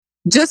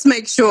just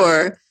make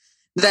sure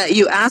that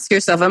you ask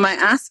yourself, am I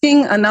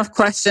asking enough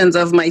questions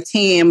of my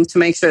team to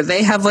make sure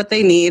they have what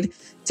they need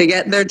to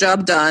get their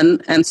job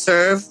done and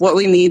serve what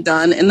we need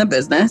done in the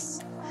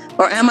business?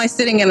 Or am I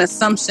sitting in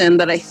assumption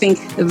that I think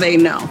they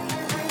know?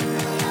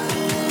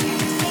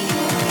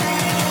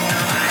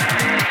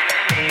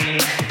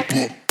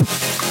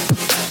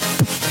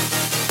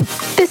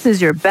 This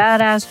is your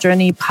Badass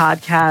Journey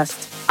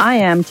podcast. I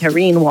am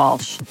Kareen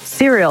Walsh,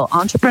 serial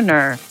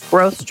entrepreneur,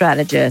 growth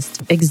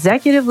strategist,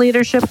 executive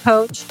leadership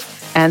coach,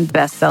 and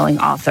best-selling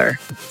author.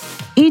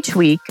 Each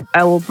week,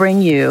 I will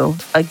bring you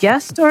a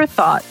guest or a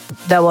thought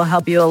that will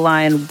help you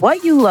align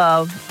what you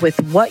love with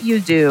what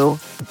you do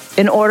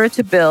in order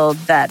to build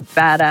that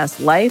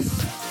badass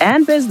life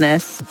and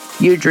business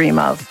you dream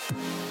of.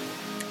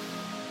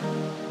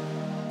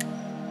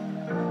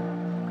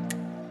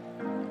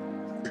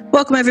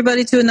 Welcome,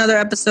 everybody, to another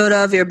episode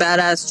of your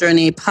Badass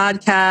Journey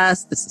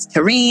podcast. This is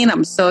Kareen.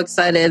 I'm so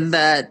excited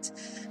that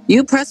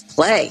you press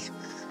play.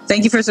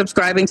 Thank you for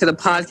subscribing to the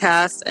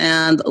podcast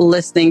and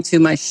listening to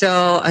my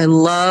show. I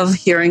love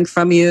hearing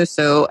from you.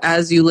 So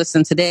as you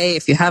listen today,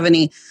 if you have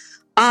any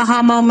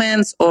aha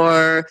moments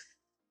or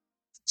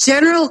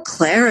general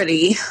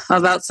clarity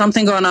about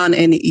something going on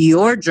in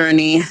your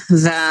journey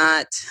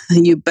that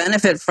you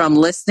benefit from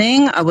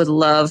listening, I would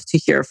love to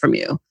hear from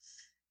you.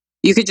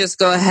 You could just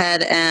go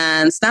ahead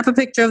and snap a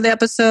picture of the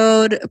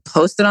episode,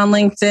 post it on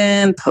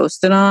LinkedIn,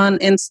 post it on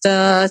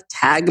Insta,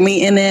 tag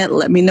me in it,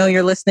 let me know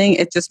you're listening.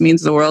 It just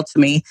means the world to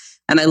me.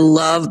 And I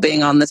love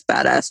being on this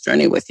badass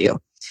journey with you.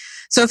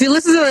 So if you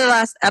listen to the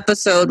last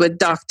episode with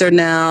Dr.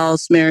 Nell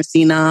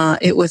Smiracina,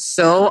 it was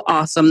so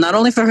awesome, not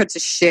only for her to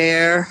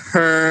share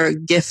her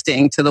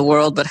gifting to the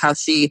world, but how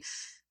she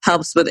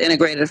helps with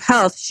integrative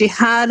health. She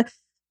had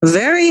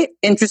very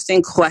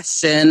interesting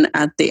question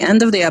at the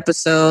end of the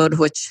episode,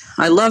 which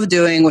I love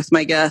doing with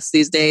my guests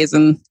these days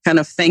and kind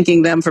of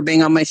thanking them for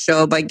being on my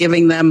show by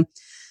giving them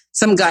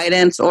some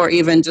guidance or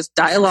even just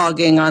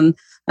dialoguing on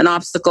an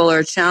obstacle or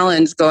a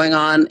challenge going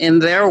on in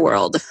their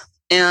world.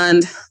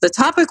 And the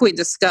topic we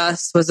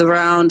discussed was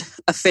around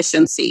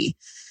efficiency.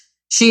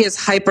 She is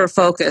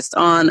hyper-focused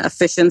on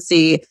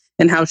efficiency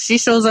and how she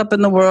shows up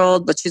in the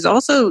world, but she's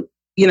also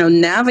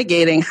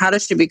navigating how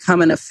does she become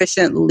an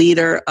efficient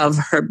leader of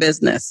her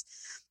business.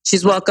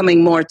 She's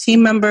welcoming more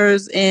team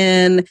members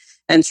in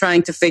and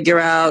trying to figure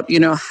out,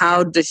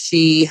 how does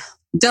she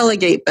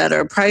delegate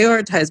better,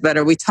 prioritize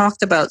better. We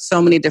talked about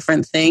so many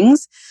different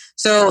things.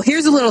 So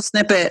here's a little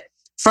snippet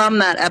from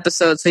that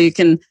episode so you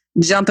can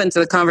jump into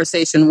the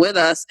conversation with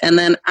us. And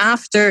then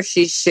after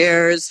she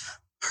shares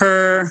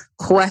her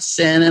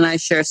question and I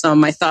share some of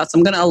my thoughts,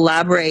 I'm going to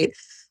elaborate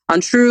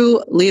on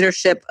true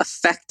leadership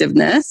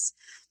effectiveness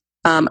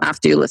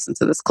after you listen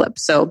to this clip.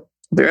 So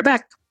I'll be right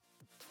back.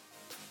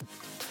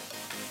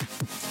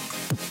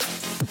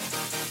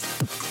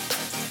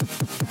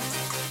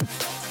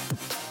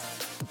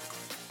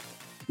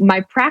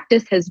 My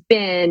practice has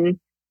been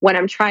when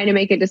I'm trying to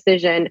make a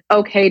decision,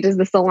 okay, does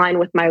this align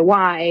with my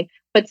why?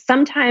 But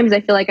sometimes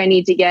I feel like I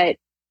need to get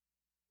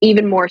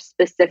even more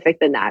specific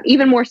than that,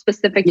 even more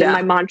specific than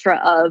my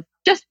mantra of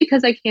just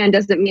because I can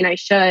doesn't mean I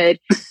should.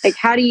 Like,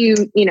 how do you,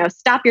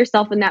 stop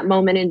yourself in that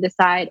moment and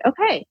decide,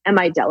 okay, am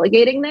I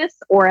delegating this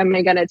or am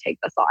I going to take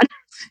this on?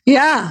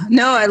 Yeah,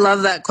 no, I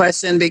love that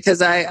question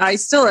because I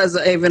still, as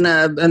even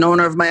an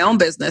owner of my own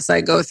business, I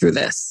go through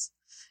this.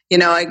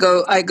 I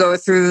go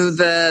through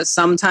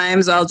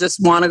sometimes I'll just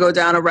want to go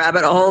down a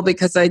rabbit hole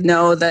because I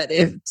know that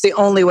it's the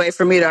only way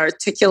for me to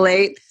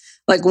articulate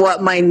like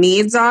what my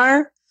needs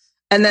are.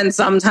 And then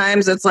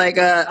sometimes it's like,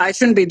 I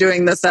shouldn't be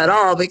doing this at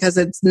all because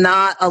it's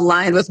not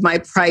aligned with my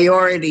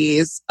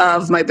priorities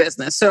of my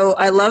business. So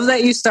I love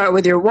that you start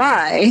with your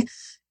why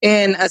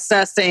in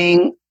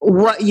assessing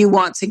what you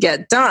want to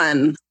get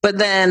done. But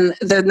then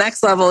the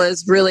next level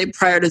is really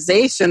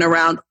prioritization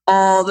around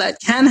all that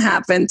can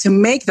happen to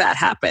make that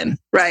happen,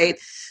 right?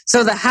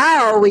 So the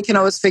how we can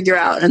always figure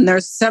out. And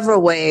there's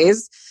several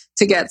ways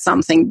to get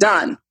something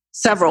done.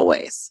 Several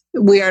ways.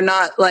 We are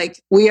not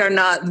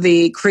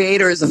the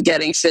creators of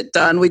getting shit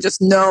done. We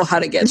just know how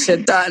to get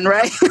shit done,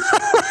 right?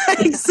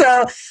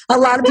 So a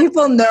lot of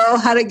people know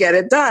how to get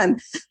it done.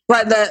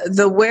 But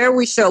the where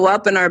we show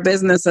up in our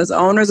business as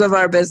owners of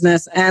our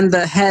business and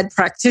the head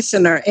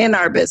practitioner in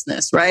our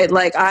business, right?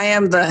 Like I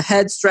am the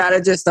head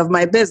strategist of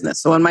my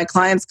business. So when my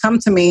clients come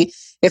to me,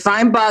 if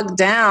I'm bogged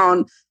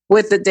down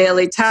with the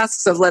daily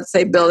tasks of, let's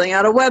say, building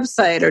out a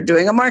website or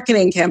doing a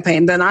marketing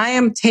campaign, then I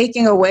am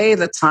taking away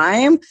the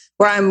time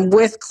where I'm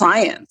with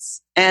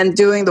clients and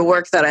doing the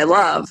work that I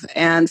love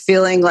and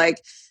feeling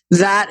like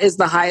that is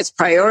the highest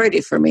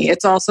priority for me.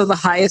 It's also the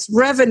highest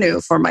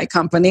revenue for my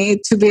company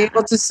to be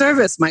able to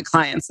service my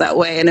clients that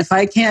way. And if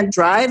I can't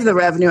drive the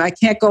revenue, I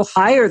can't go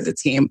hire the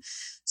team.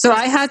 So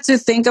I had to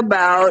think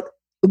about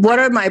what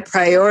are my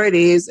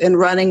priorities in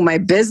running my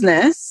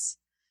business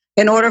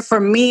in order for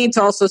me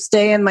to also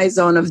stay in my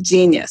zone of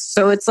genius.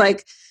 So it's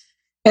like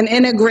an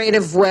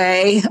integrative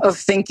way of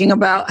thinking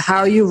about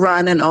how you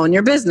run and own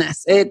your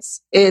business.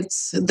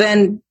 It's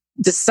then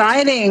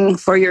deciding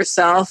for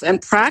yourself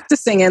and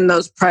practicing in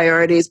those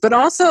priorities, but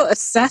also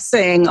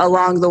assessing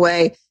along the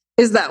way,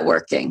 is that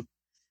working?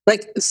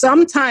 Like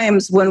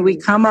sometimes when we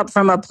come up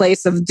from a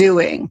place of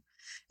doing,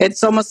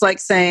 it's almost like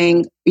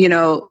saying,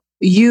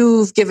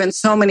 you've given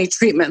so many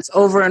treatments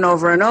over and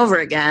over and over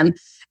again.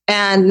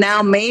 And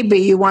now maybe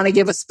you want to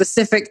give a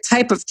specific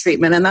type of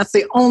treatment. And that's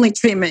the only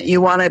treatment you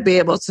want to be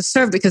able to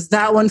serve because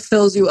that one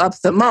fills you up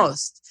the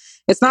most.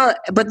 It's not,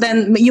 but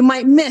then you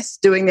might miss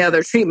doing the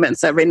other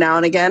treatments every now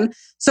and again.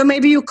 So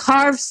maybe you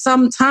carve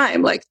some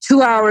time, like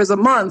 2 hours a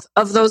month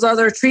of those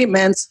other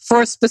treatments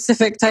for a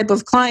specific type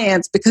of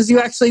clients because you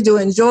actually do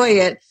enjoy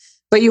it,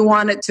 but you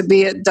want it to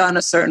be done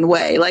a certain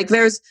way. Like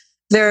there's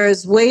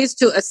ways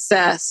to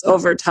assess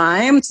over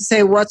time to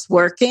say what's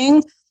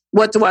working.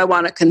 What do I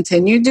want to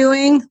continue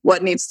doing?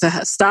 What needs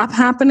to stop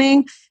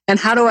happening? And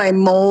how do I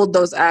mold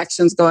those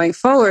actions going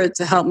forward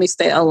to help me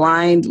stay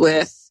aligned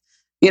with,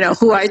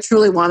 who I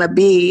truly want to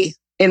be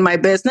in my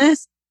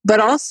business? But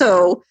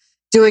also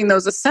doing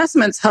those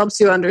assessments helps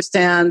you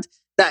understand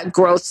that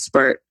growth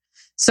spurt.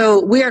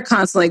 So we are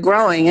constantly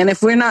growing. And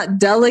if we're not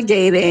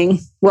delegating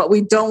what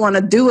we don't want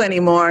to do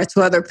anymore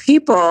to other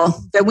people,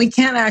 then we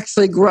can't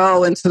actually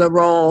grow into the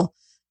role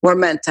we're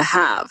meant to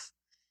have.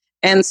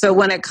 And so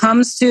when it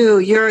comes to,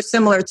 you're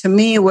similar to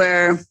me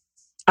where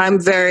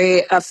I'm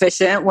very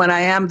efficient when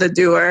I am the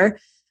doer.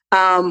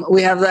 You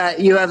have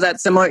that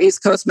similar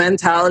East Coast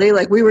mentality.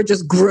 Like we were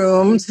just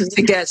groomed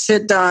to get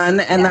shit done.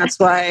 And that's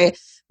why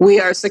we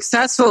are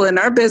successful in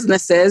our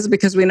businesses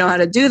because we know how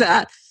to do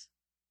that.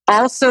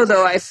 Also,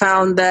 though, I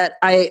found that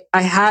I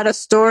had a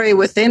story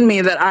within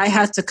me that I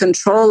had to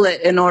control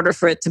it in order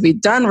for it to be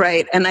done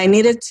right. And I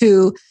needed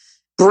to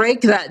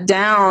break that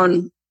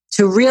down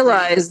to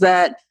realize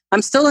that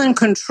I'm still in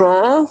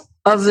control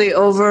of the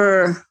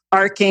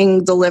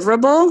overarching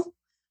deliverable,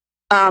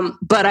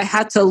 but I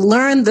had to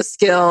learn the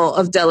skill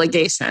of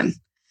delegation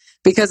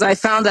because I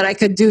found that I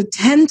could do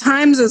 10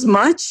 times as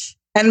much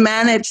and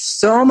manage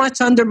so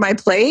much under my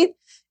plate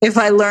if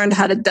I learned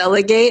how to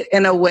delegate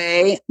in a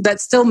way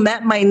that still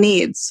met my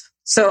needs.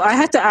 So I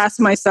had to ask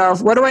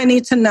myself, what do I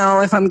need to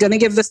know if I'm going to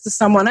give this to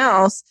someone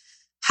else?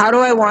 How do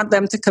I want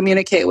them to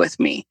communicate with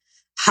me?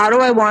 How do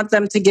I want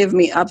them to give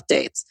me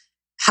updates?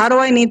 How do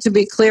I need to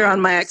be clear on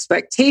my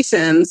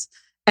expectations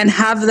and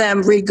have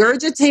them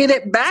regurgitate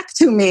it back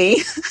to me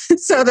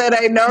so that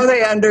I know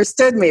they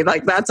understood me?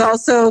 Like that's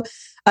also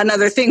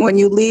another thing when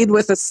you lead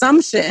with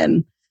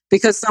assumption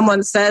because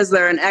someone says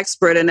they're an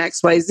expert in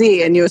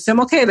XYZ and you assume,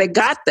 okay, they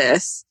got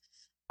this.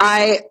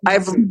 I've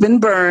been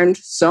burned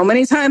so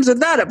many times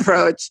with that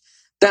approach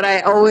that I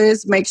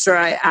always make sure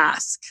I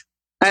ask.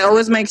 I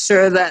always make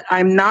sure that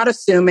I'm not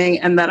assuming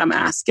and that I'm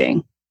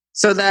asking.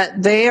 So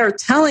that they are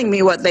telling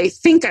me what they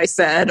think I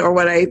said or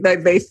what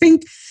they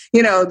think,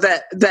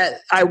 that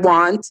I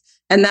want.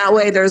 And that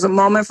way there's a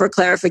moment for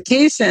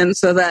clarification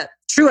so that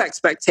true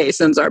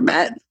expectations are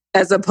met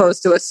as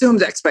opposed to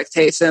assumed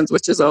expectations,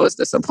 which is always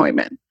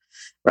disappointment.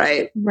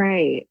 Right?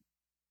 Right.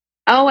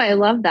 Oh, I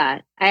love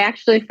that. I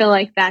actually feel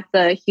like that's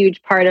a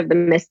huge part of the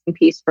missing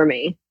piece for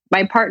me.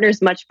 My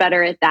partner's much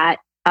better at that.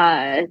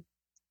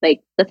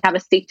 Let's have a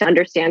seek to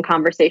understand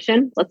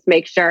conversation. Let's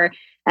make sure.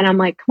 And I'm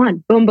like, come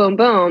on, boom, boom,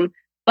 boom.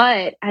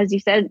 But as you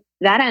said,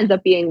 that ends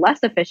up being less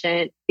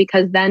efficient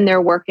because then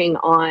they're working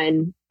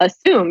on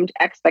assumed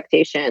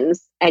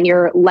expectations and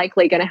you're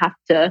likely going to have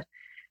to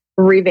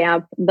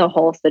revamp the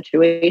whole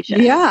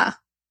situation. Yeah.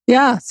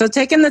 Yeah. So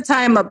taking the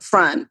time up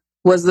front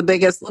was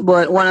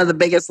one of the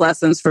biggest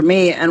lessons for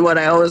me. And what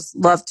I always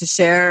love to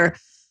share,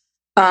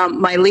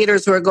 my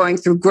leaders who are going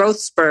through growth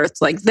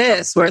spurts like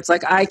this, where it's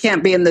like, I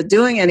can't be in the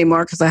doing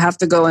anymore because I have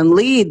to go and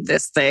lead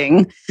this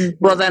thing. Mm-hmm.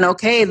 Well,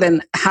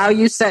 then how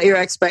you set your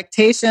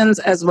expectations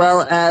as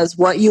well as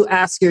what you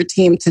ask your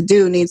team to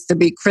do needs to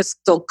be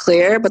crystal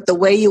clear. But the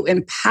way you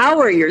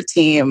empower your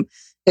team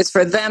is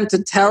for them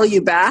to tell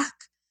you back,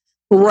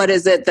 what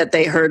is it that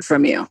they heard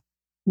from you?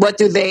 What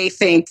do they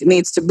think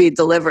needs to be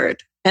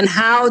delivered? And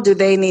how do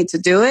they need to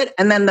do it?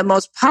 And then the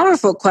most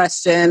powerful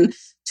question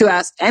to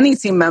ask any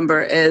team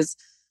member is,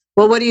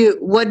 well,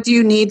 what do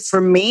you need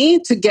from me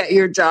to get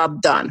your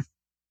job done?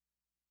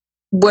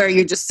 Where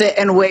you just sit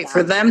and wait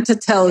for them to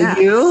tell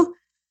you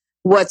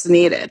what's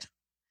needed.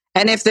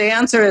 And if the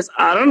answer is,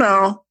 I don't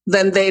know,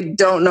 then they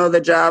don't know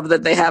the job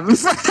that they have in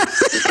front of them.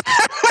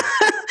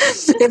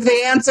 If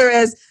the answer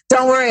is,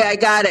 don't worry, I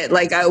got it.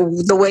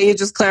 The way you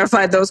just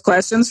clarified those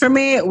questions for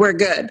me, we're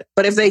good.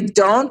 But if they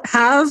don't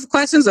have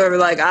questions or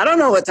like, I don't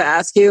know what to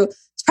ask you,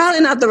 it's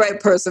probably not the right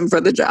person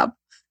for the job.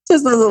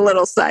 Just as a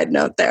little side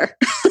note there.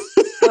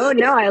 Oh,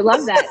 no, I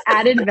love that.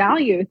 Added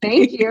value.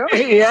 Thank you.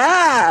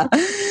 Yeah.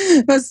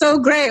 That's so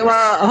great.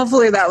 Well,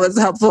 hopefully that was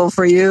helpful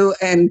for you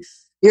and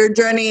your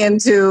journey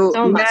into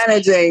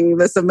managing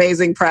this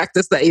amazing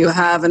practice that you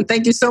have. And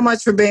thank you so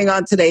much for being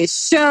on today's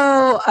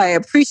show. I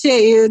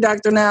appreciate you,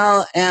 Dr.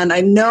 Nell. And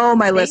I know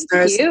my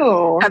listeners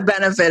have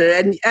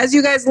benefited. And as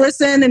you guys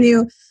listen and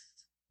you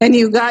and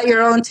you got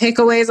your own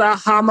takeaways,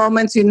 aha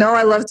moments,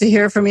 I love to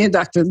hear from you.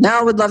 Dr.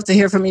 Nell would love to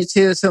hear from you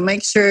too. So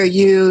make sure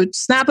you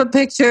snap a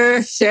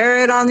picture,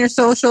 share it on your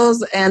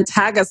socials, and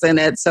tag us in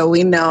it so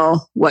we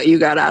know what you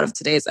got out of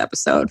today's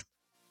episode.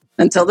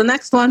 Until the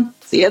next one,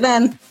 see you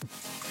then.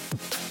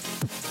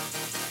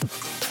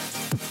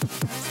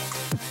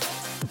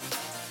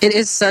 It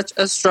is such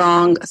a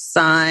strong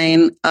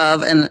sign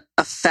of an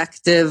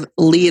effective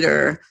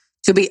leader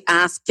to be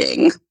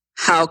asking,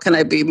 how can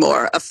I be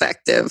more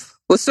effective?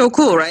 It was so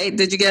cool, right?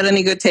 Did you get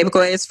any good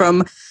takeaways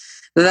from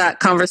that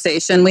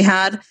conversation we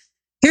had?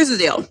 Here's the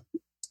deal.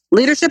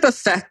 Leadership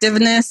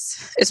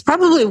effectiveness is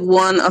probably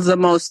one of the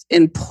most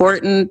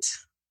important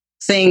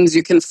things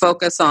you can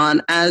focus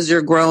on as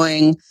you're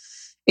growing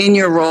in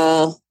your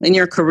role, in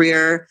your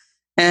career,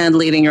 and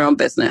leading your own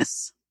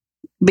business.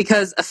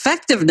 Because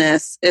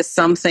effectiveness is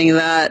something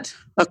that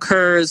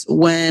occurs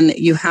when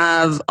you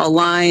have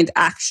aligned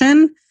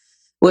action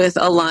with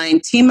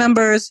aligned team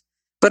members,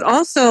 but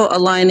also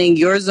aligning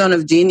your zone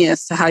of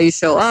genius to how you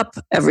show up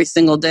every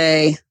single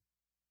day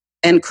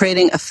and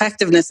creating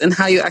effectiveness in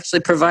how you actually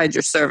provide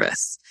your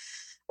service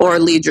or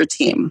lead your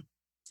team.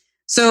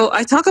 So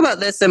I talk about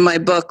this in my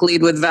book,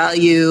 Lead with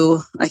Value.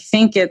 I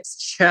think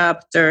it's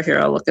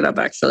I'll look it up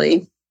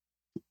actually,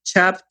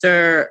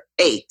 chapter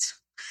 8.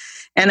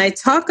 And I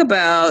talk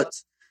about,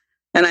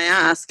 and I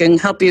ask and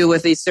help you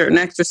with these certain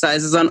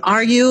exercises on,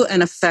 are you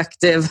an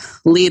effective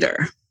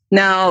leader?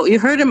 Now, you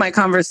heard in my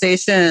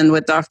conversation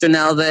with Dr.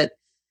 Nell that,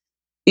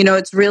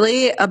 it's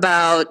really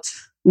about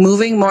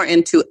moving more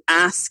into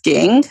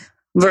asking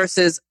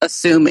versus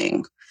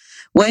assuming.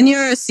 When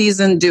you're a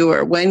seasoned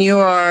doer, when you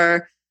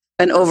are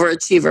an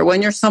overachiever,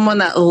 when you're someone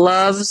that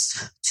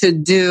loves to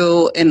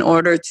do in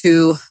order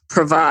to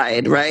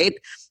provide, right?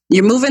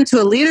 You move into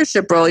a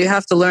leadership role, you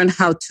have to learn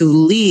how to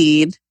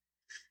lead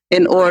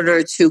in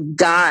order to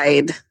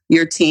guide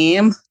your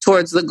team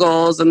towards the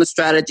goals and the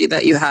strategy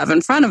that you have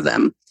in front of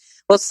them.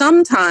 Well,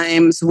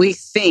 sometimes we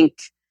think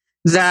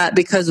that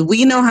because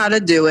we know how to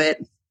do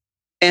it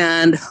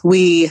and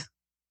we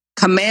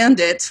command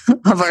it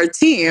of our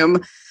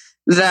team,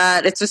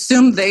 that it's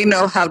assumed they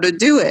know how to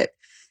do it.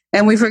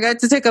 And we forget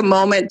to take a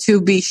moment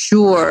to be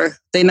sure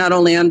they not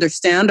only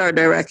understand our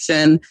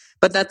direction,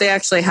 but that they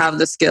actually have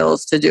the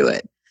skills to do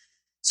it.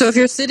 So if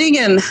you're sitting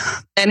in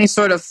any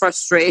sort of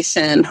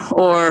frustration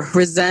or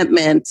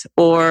resentment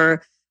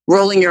or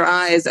rolling your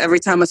eyes every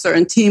time a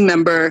certain team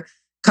member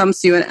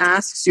comes to you and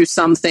asks you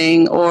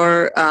something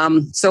or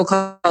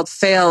so-called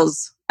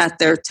fails at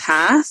their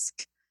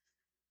task,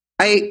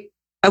 I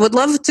would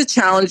love to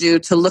challenge you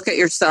to look at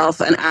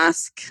yourself and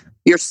ask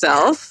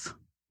yourself,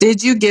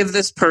 did you give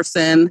this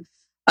person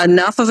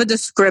enough of a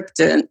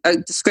description?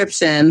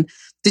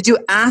 Did you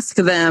ask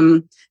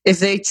them if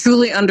they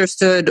truly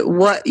understood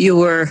what you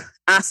were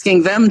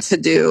asking them to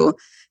do?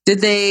 Did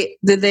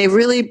they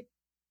really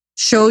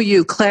show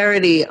you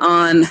clarity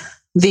on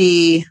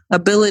the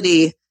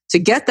ability to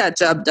get that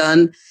job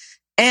done?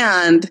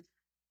 And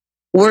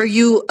were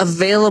you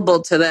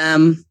available to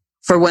them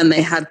for when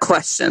they had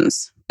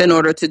questions in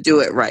order to do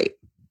it right?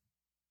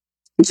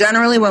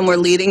 Generally, when we're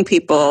leading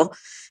people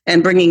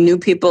and bringing new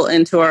people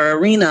into our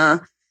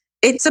arena,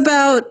 it's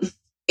about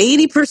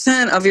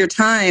 80% of your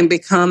time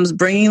becomes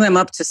bringing them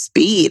up to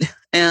speed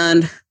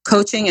and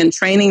coaching and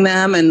training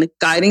them and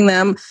guiding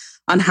them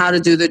on how to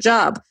do the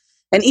job.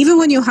 And even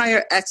when you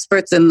hire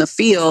experts in the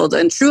field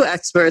and true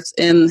experts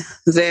in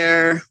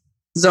their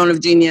zone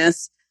of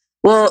genius,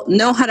 will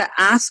know how to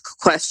ask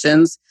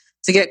questions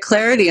to get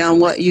clarity on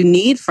what you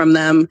need from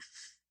them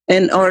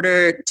in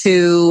order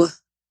to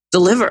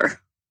deliver.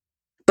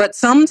 But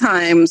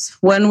sometimes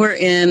when we're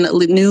in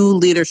new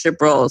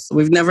leadership roles,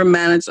 we've never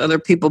managed other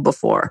people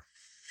before,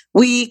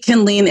 we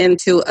can lean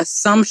into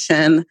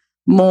assumption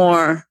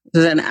more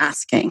than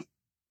asking.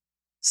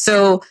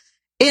 So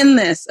in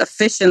this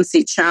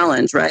efficiency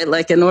challenge, right?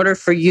 Like in order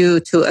for you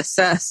to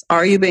assess,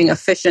 are you being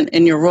efficient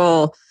in your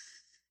role?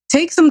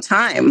 Take some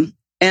time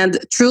and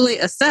truly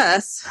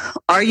assess,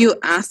 are you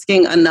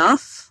asking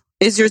enough?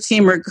 Is your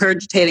team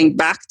regurgitating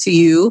back to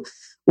you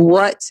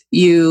what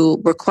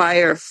you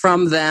require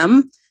from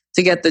them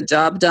to get the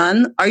job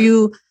done? Are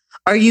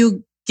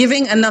you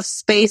giving enough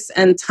space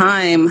and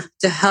time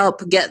to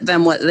help get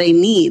them what they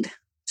need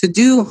to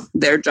do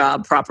their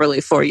job properly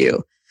for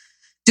you?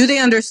 Do they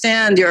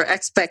understand your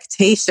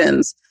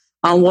expectations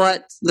on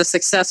what the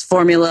success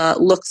formula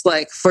looks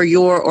like for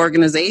your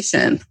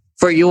organization,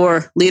 for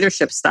your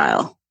leadership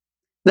style?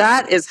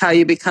 That is how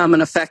you become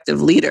an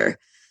effective leader.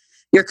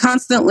 You're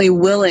constantly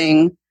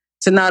willing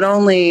to not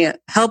only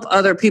help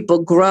other people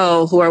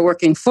grow who are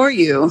working for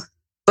you,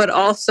 but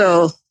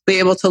also be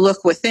able to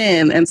look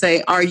within and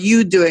say, are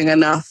you doing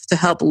enough to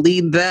help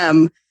lead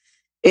them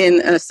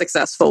in a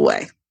successful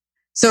way?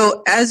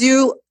 So as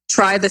you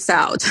try this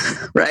out,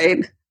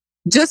 right,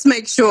 just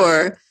make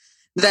sure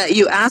that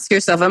you ask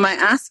yourself, am I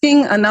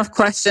asking enough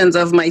questions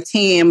of my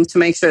team to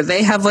make sure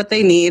they have what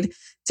they need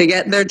to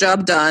get their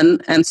job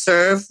done and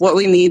serve what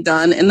we need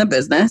done in the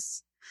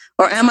business?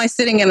 Or am I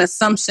sitting in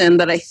assumption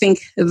that I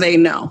think they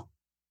know?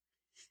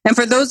 And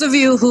for those of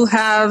you who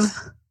have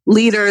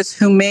leaders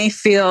who may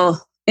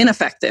feel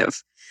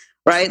ineffective,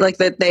 right? Like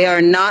that they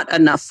are not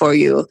enough for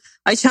you.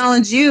 I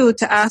challenge you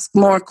to ask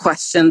more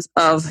questions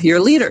of your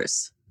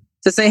leaders,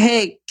 to say,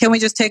 hey, can we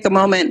just take a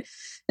moment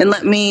and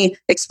let me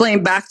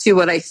explain back to you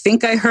what I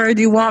think I heard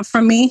you want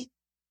from me?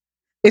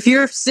 If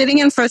you're sitting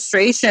in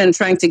frustration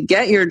trying to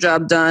get your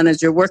job done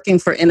as you're working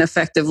for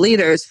ineffective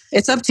leaders,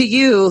 it's up to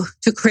you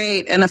to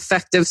create an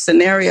effective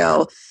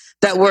scenario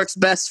that works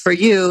best for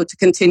you to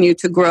continue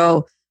to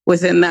grow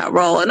within that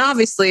role. And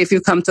obviously, if you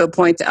come to a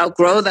point to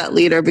outgrow that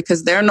leader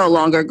because they're no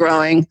longer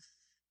growing,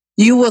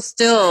 you will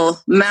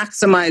still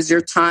maximize your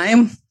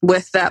time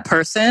with that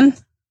person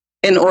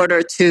in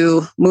order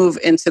to move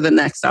into the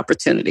next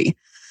opportunity.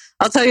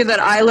 I'll tell you that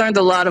I learned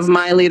a lot of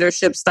my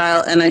leadership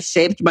style, and I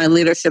shaped my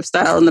leadership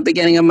style in the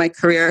beginning of my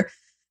career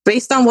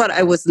based on what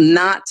I was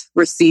not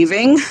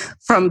receiving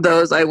from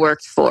those I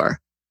worked for.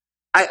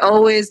 I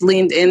always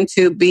leaned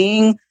into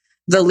being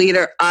the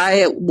leader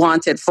I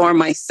wanted for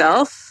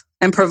myself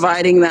and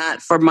providing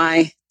that for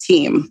my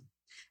team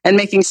and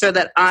making sure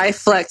that I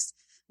flexed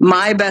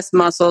my best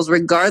muscles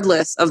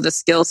regardless of the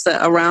skill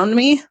set around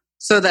me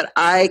so that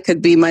I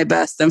could be my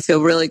best and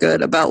feel really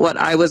good about what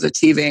I was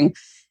achieving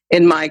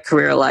in my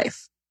career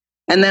life.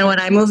 And then when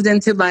I moved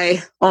into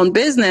my own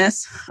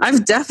business,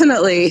 I've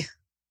definitely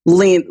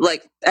leaned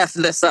F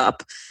this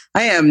up.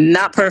 I am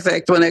not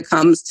perfect when it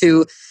comes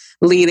to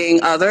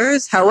leading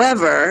others.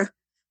 However,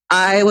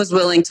 I was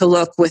willing to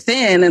look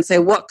within and say,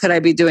 what could I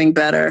be doing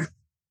better?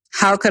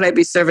 How could I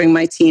be serving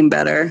my team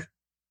better?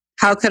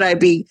 How could I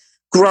be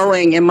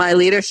growing in my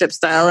leadership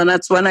style? And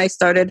that's when I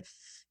started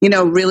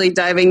really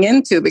diving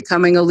into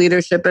becoming a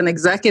leadership and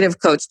executive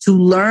coach to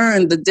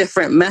learn the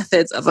different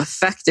methods of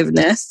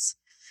effectiveness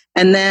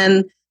and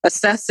then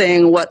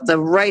assessing what the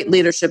right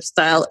leadership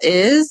style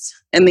is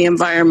in the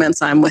environments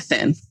I'm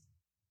within,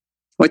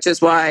 which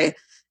is why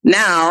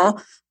now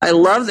I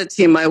love the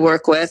team I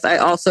work with. I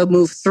also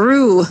move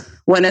through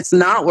when it's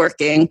not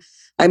working.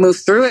 I move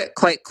through it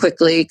quite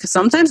quickly because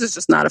sometimes it's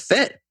just not a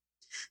fit.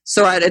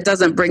 So it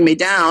doesn't bring me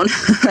down,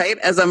 right,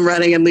 as I'm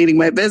running and leading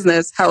my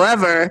business.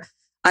 However,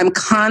 I'm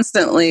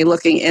constantly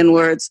looking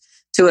inwards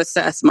to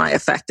assess my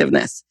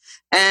effectiveness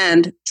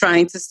and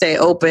trying to stay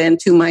open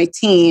to my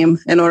team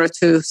in order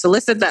to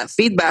solicit that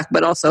feedback,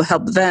 but also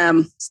help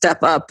them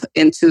step up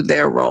into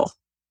their role.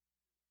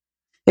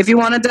 If you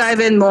want to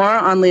dive in more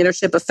on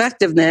leadership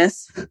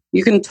effectiveness,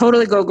 you can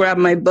totally go grab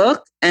my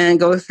book and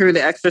go through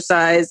the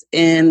exercise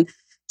in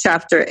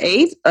Chapter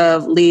 8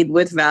 of Lead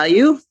with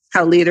Value,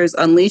 How Leaders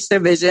Unleash Their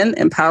Vision,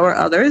 Empower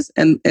Others,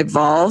 and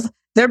Evolve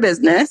Their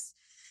Business.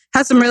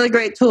 Has some really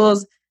great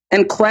tools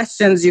and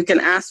questions you can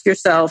ask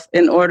yourself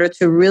in order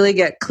to really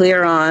get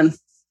clear on,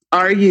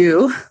 are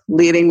you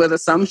leading with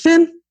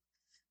assumption?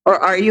 Or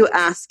are you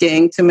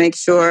asking to make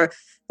sure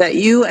that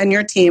you and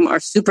your team are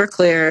super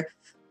clear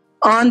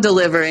on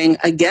delivering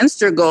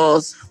against your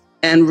goals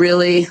and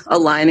really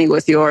aligning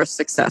with your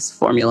success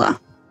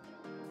formula?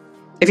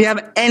 If you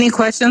have any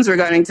questions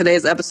regarding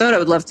today's episode, I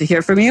would love to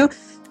hear from you.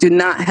 Do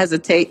not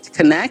hesitate to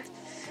connect.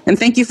 And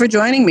thank you for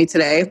joining me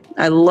today.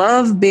 I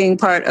love being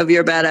part of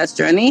your badass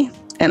journey,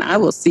 and I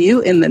will see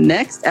you in the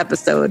next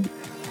episode.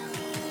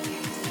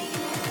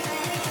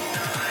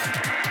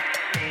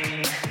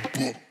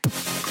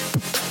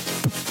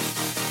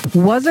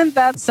 Wasn't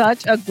that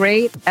such a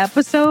great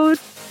episode?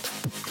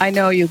 I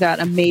know you got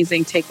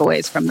amazing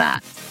takeaways from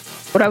that.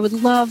 What I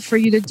would love for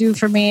you to do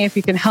for me, if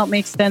you can help me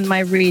extend my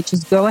reach,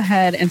 is go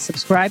ahead and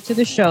subscribe to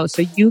the show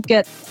so you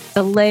get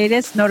the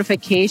latest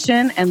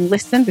notification and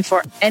listen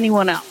before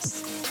anyone else.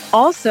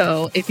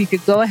 Also, if you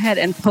could go ahead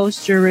and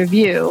post your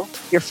review,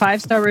 your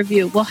 5-star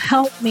review will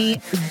help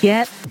me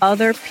get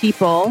other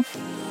people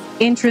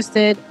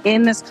interested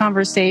in this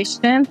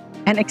conversation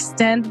and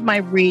extend my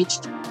reach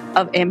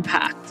of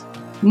impact.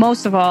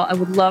 Most of all, I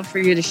would love for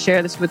you to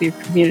share this with your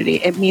community.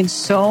 It means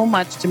so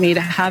much to me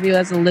to have you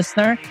as a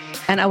listener,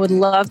 and I would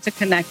love to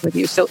connect with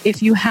you. So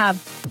if you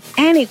have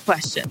any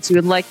questions you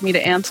would like me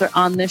to answer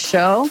on this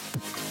show,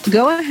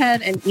 go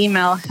ahead and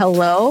email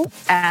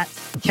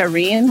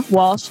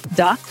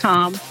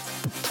hello@KareenWalsh.com,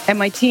 and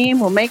my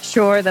team will make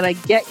sure that I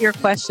get your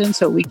questions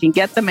so we can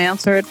get them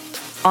answered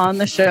on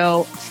the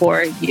show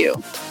for you.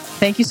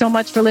 Thank you so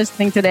much for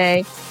listening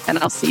today, and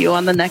I'll see you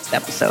on the next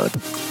episode.